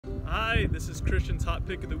Hi, this is Christian's Hot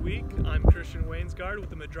Pick of the Week. I'm Christian Wainsgard with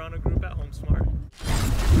the Medrano Group at HomeSmart.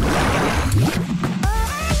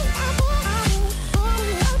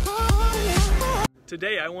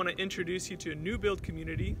 Today I want to introduce you to a new build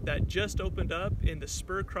community that just opened up in the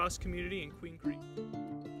Spur Cross community in Queen Creek.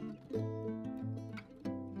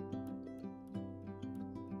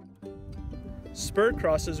 Spur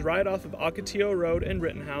crosses right off of Ocotillo Road and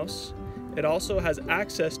Rittenhouse. It also has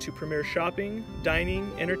access to premier shopping, dining,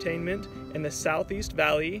 entertainment in the Southeast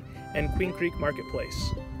Valley and Queen Creek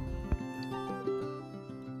Marketplace.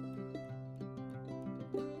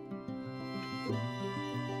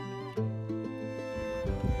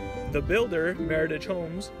 The builder, Meritage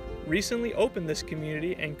Homes, recently opened this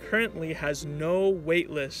community and currently has no wait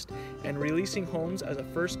list and releasing homes as a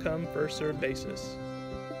first-come, first-served basis.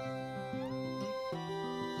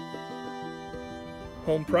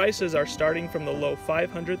 Home prices are starting from the low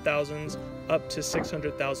 $500,000s up to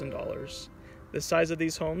 $600,000. The size of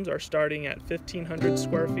these homes are starting at 1,500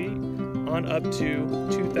 square feet on up to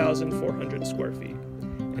 2,400 square feet.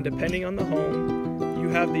 And depending on the home, you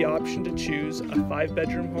have the option to choose a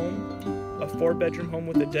 5-bedroom home, a 4-bedroom home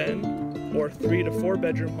with a den, or 3 to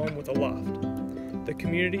 4-bedroom home with a loft. The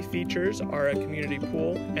community features are a community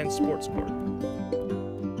pool and sports court.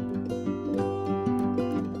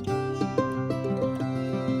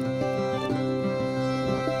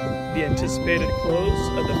 The anticipated close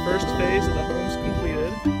of the first phase of the homes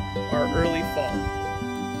completed are early fall.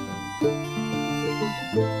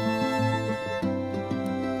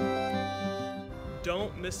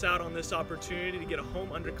 Don't miss out on this opportunity to get a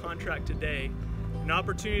home under contract today. An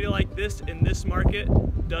opportunity like this in this market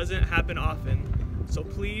doesn't happen often. So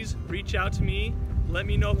please reach out to me, let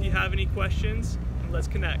me know if you have any questions, and let's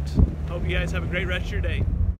connect. Hope you guys have a great rest of your day.